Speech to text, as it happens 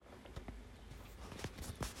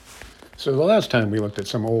So the last time we looked at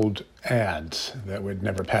some old ads that would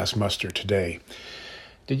never pass muster today,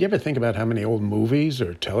 did you ever think about how many old movies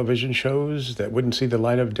or television shows that wouldn't see the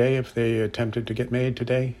light of day if they attempted to get made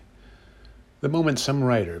today? The moment some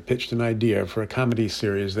writer pitched an idea for a comedy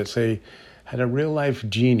series that, say, had a real-life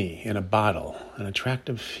genie in a bottle, an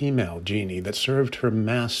attractive female genie that served her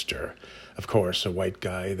master, of course, a white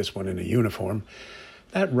guy, this one in a uniform,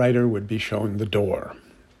 that writer would be shown the door.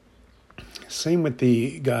 Same with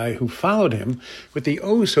the guy who followed him with the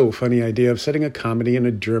oh-so-funny idea of setting a comedy in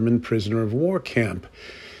a German prisoner of war camp.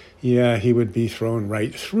 Yeah, he would be thrown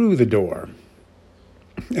right through the door.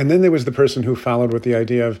 And then there was the person who followed with the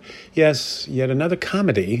idea of, yes, yet another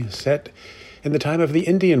comedy set in the time of the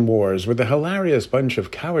Indian Wars with a hilarious bunch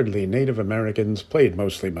of cowardly Native Americans, played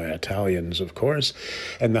mostly by Italians, of course,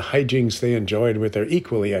 and the hijinks they enjoyed with their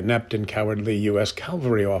equally inept and cowardly U.S.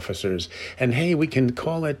 cavalry officers. And hey, we can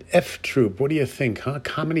call it F Troop. What do you think, huh?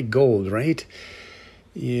 Comedy gold, right?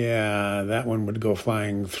 Yeah, that one would go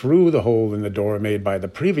flying through the hole in the door made by the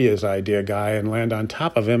previous idea guy and land on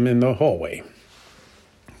top of him in the hallway.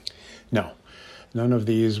 No, none of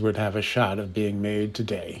these would have a shot of being made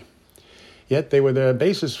today. Yet they were the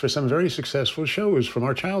basis for some very successful shows from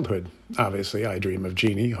our childhood. Obviously, I Dream of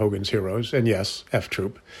Jeannie, Hogan's Heroes, and yes, F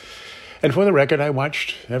Troop. And for the record, I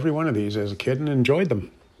watched every one of these as a kid and enjoyed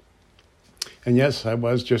them. And yes, I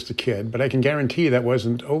was just a kid, but I can guarantee that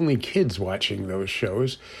wasn't only kids watching those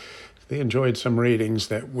shows. They enjoyed some ratings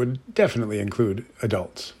that would definitely include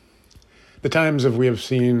adults. The times of we have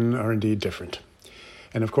seen are indeed different.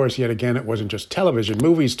 And of course, yet again, it wasn't just television.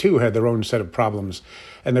 Movies, too, had their own set of problems,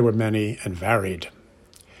 and they were many and varied.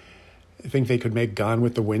 I think they could make Gone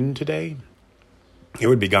with the Wind today? It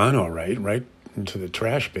would be gone all right into the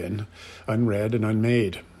trash bin, unread and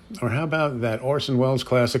unmade. Or how about that Orson Welles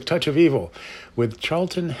classic, Touch of Evil, with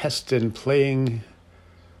Charlton Heston playing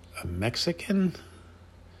a Mexican?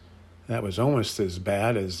 That was almost as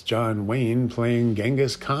bad as John Wayne playing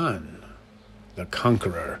Genghis Khan. The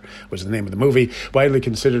Conqueror was the name of the movie, widely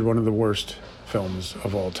considered one of the worst films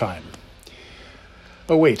of all time.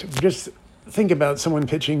 Oh, wait, just think about someone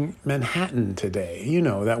pitching Manhattan today. You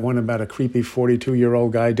know, that one about a creepy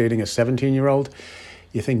 42-year-old guy dating a 17-year-old.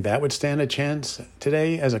 You think that would stand a chance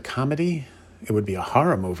today as a comedy? It would be a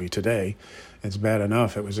horror movie today. It's bad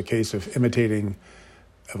enough it was a case of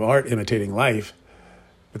art imitating life,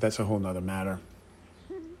 but that's a whole nother matter.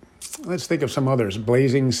 Let's think of some others.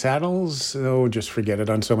 Blazing Saddles? Oh, just forget it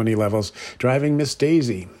on so many levels. Driving Miss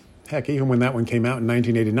Daisy. Heck, even when that one came out in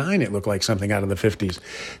 1989, it looked like something out of the 50s.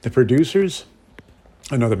 The Producers?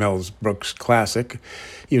 Another Mel Brooks classic.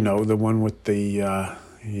 You know, the one with the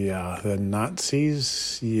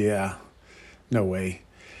Nazis? Yeah, no way.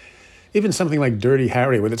 Even something like Dirty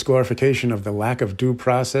Harry with its glorification of the lack of due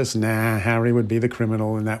process. Nah, Harry would be the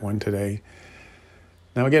criminal in that one today.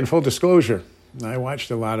 Now again, full disclosure, I watched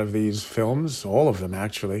a lot of these films, all of them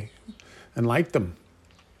actually, and liked them.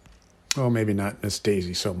 Well, maybe not Miss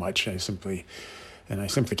Daisy so much. I simply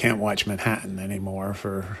can't watch Manhattan anymore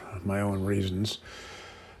for my own reasons.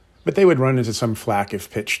 But they would run into some flack if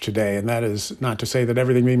pitched today, and that is not to say that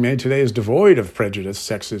everything being made today is devoid of prejudice,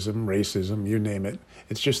 sexism, racism, you name it.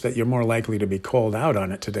 It's just that you're more likely to be called out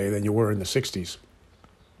on it today than you were in the 60s.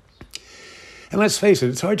 And let's face it,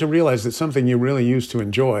 it's hard to realize that something you really used to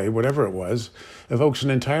enjoy, whatever it was, evokes an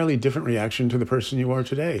entirely different reaction to the person you are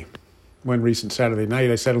today. One recent Saturday night,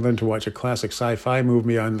 I settled in to watch a classic sci-fi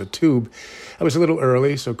movie on the tube. I was a little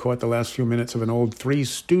early, so caught the last few minutes of an old Three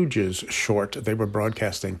Stooges short they were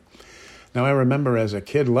broadcasting. Now, I remember as a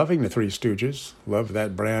kid loving the Three Stooges, loved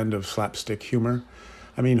that brand of slapstick humor.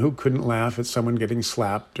 I mean, who couldn't laugh at someone getting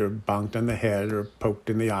slapped or bonked on the head or poked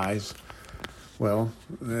in the eyes? Well,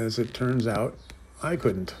 as it turns out, I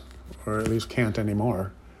couldn't, or at least can't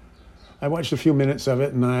anymore. I watched a few minutes of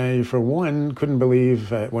it, and I, for one, couldn't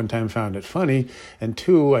believe at one time found it funny, and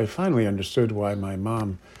two, I finally understood why my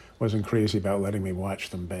mom wasn't crazy about letting me watch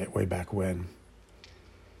them way back when.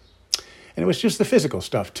 And it was just the physical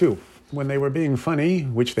stuff, too. When they were being funny,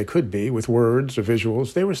 which they could be, with words or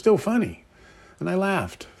visuals, they were still funny, and I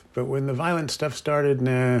laughed. But when the violent stuff started,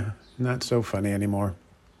 not so funny anymore.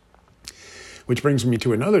 Which brings me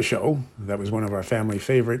to another show that was one of our family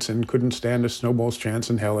favorites and couldn't stand a snowball's chance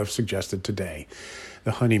in hell if suggested today.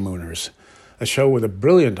 The Honeymooners. A show with a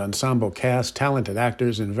brilliant ensemble cast, talented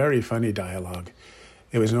actors, and very funny dialogue.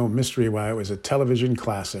 It was no mystery why it was a television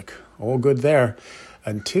classic. All good there.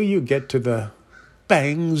 Until you get to the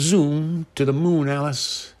bang, zoom, to the moon,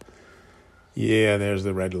 Alice. Yeah, there's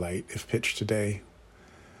the red light, if pitched today.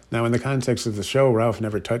 Now, in the context of the show, Ralph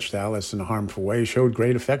never touched Alice in a harmful way, showed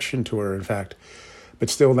great affection to her, in fact. But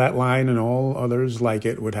still, that line and all others like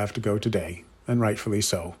it would have to go today, and rightfully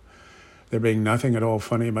so. There being nothing at all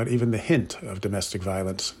funny about even the hint of domestic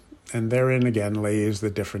violence. And therein again lays the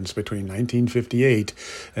difference between 1958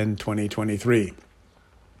 and 2023.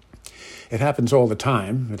 It happens all the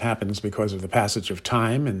time. It happens because of the passage of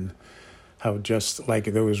time and how just like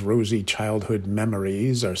those rosy childhood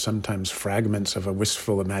memories are sometimes fragments of a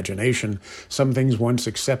wistful imagination, some things once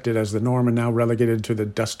accepted as the norm are now relegated to the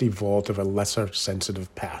dusty vault of a lesser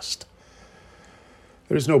sensitive past.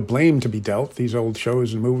 There is no blame to be dealt. These old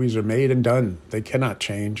shows and movies are made and done. They cannot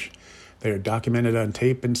change. They are documented on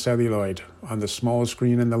tape and celluloid, on the small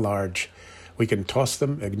screen and the large. We can toss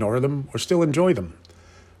them, ignore them, or still enjoy them.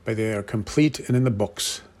 But they are complete and in the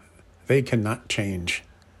books. They cannot change.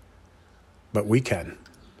 But we can.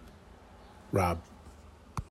 Rob.